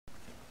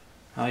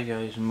Hi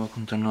guys, and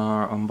welcome to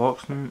another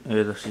unboxing.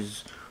 This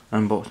is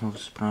an unboxing of the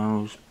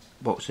Sopranos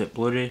box set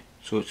Blu-ray.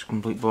 So it's a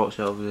complete box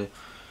set of the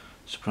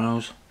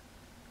Sopranos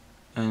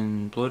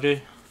in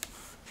Blu-ray.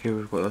 Here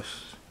we've got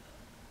this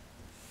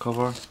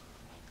cover.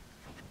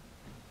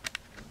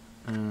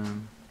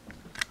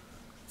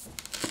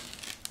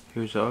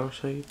 Here's the other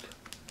side.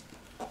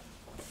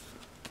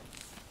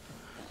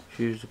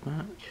 Here's the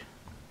back.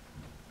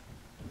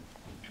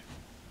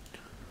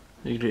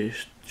 The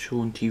greatest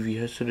show in TV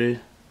history.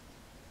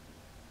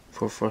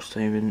 For first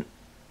time in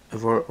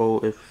ever,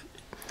 all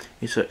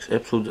 86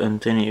 episodes in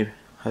 1080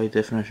 high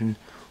definition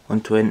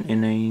on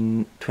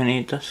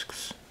 28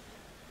 discs.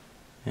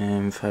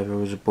 5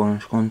 hours of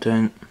bonus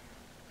content,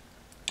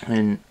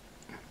 and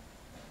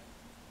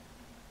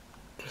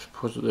just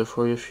pause it there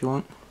for you if you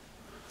want.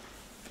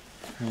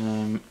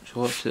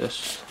 So let's get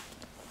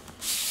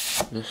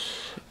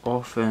this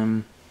off.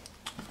 Move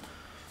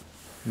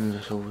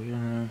this over here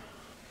now.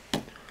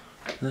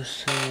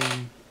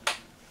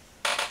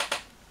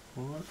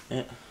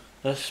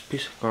 This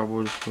piece of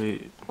cardboard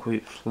is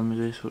quite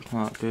flimsy, so it's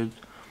not that good.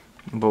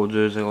 What I'll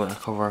do is I'll let a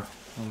cover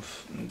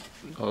of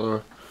the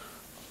other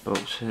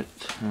box set,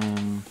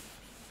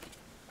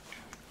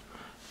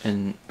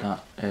 and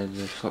that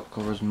the slip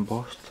cover is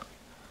embossed.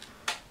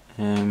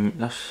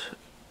 This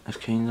is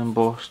kind of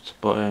embossed,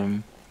 but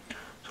so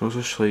it's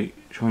just like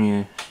showing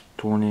you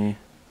Tony,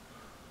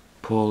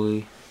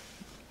 Polly,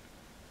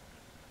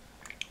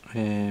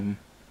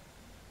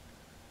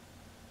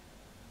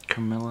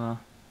 Camilla,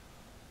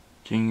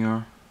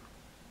 Junior,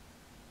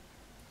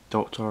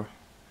 Doctor,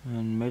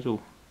 and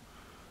Middle,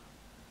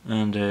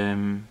 and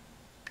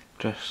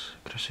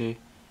Chrissy,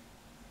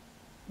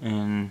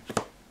 and I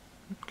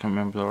can't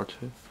remember the other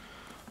two.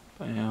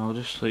 But yeah, I'll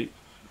just like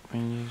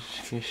bring these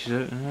cases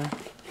out in there.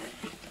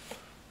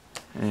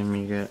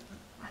 You get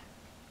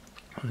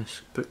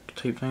this book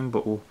type thing,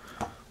 but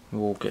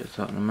we'll get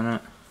to that in a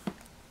minute.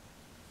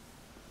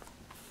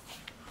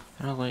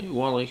 And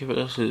what I like about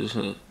this is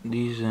that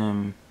these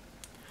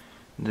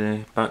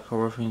the back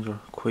cover things are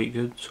quite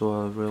good, so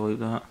I really like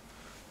that.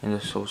 And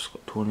this also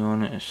got Tony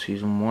on it. It's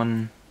season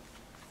 1.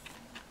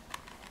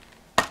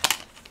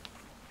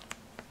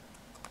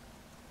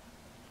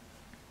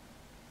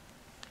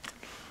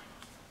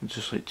 It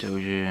just like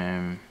tells you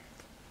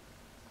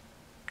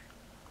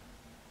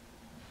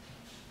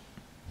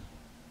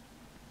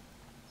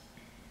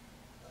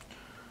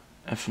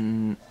if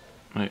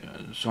like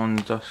it's on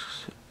the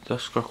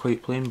discs are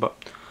quite plain, but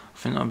I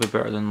think that'd be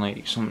better than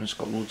like something that's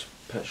got loads of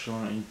pictures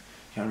on it and you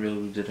can't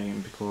really read it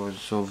out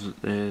because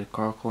of the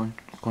colour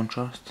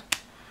contrast.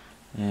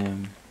 There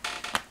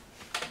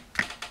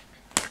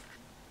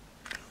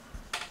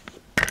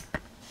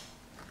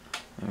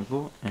we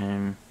go.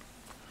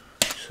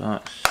 So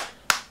that's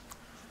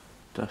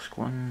disc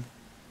 1,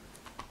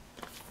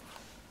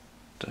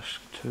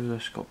 disc 2.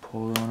 This got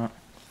Polly on it.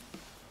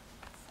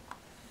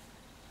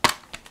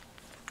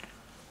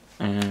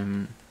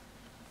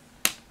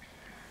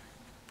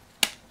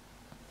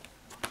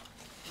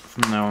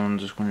 From now on, I'm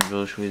just going to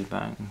really show you the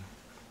front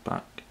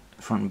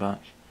and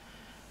back.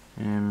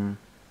 I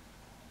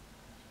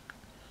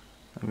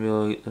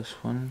really like this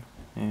one.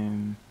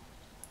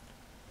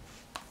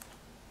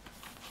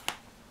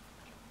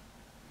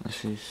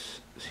 This is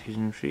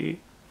season 3.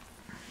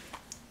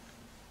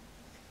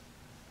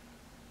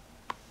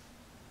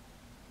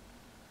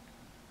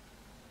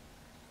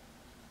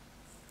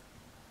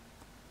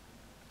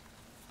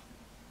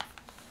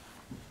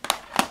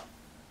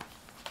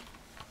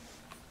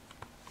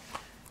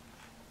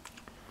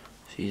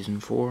 Season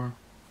 4.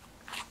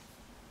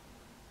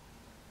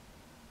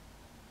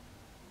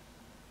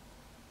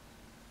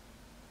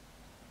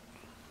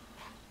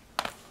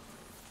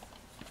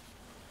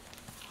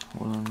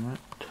 Hold on a minute.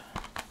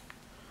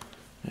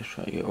 Just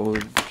try to get all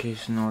the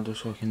cases in order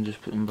so I can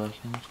just put them back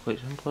in quite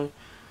simply.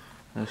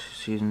 This is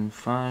season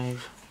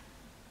 5.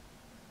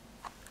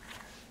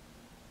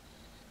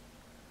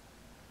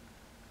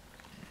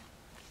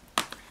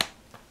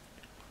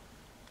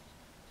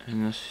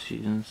 And this is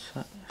season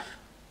 6.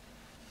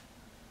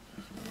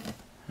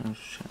 Let's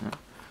check that.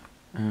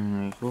 And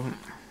there you go.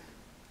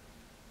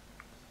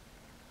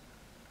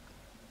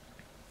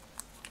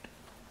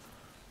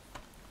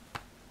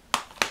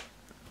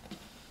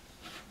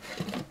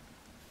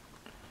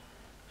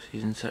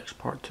 Season 6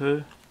 part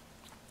 2.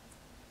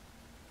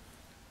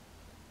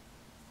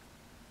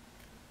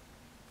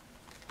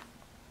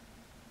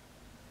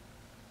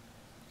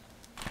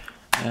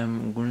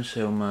 I'm going to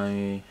sell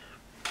my...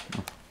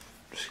 Oh,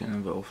 just getting a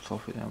bit off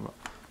topic there, but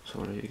it's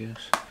alright I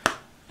guess.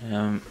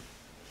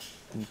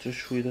 I'll just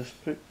show you this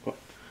book, but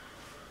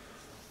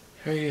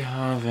here you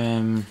have,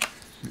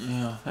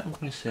 yeah, I think I'm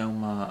going to sell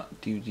my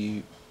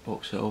DVD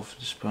box set of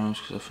the Sopranos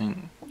because I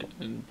think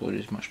the Blu-ray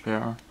is much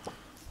better.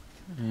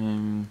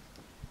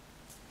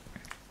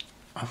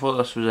 I thought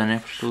this was an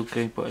episode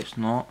guide, but it's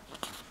not.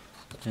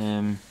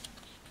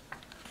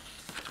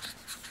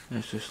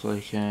 It's just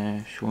like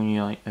showing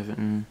you like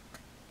everything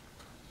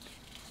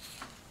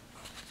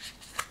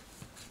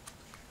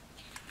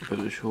about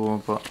the show,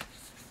 but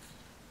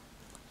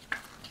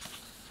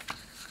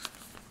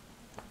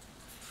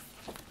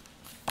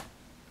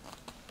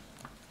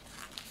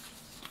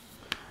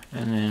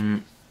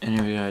And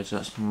anyway guys,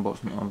 that's the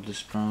unboxing of the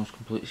Sopranos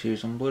complete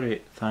series on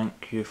Blu-ray.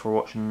 Thank you for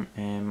watching,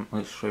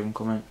 like, subscribe and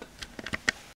comment.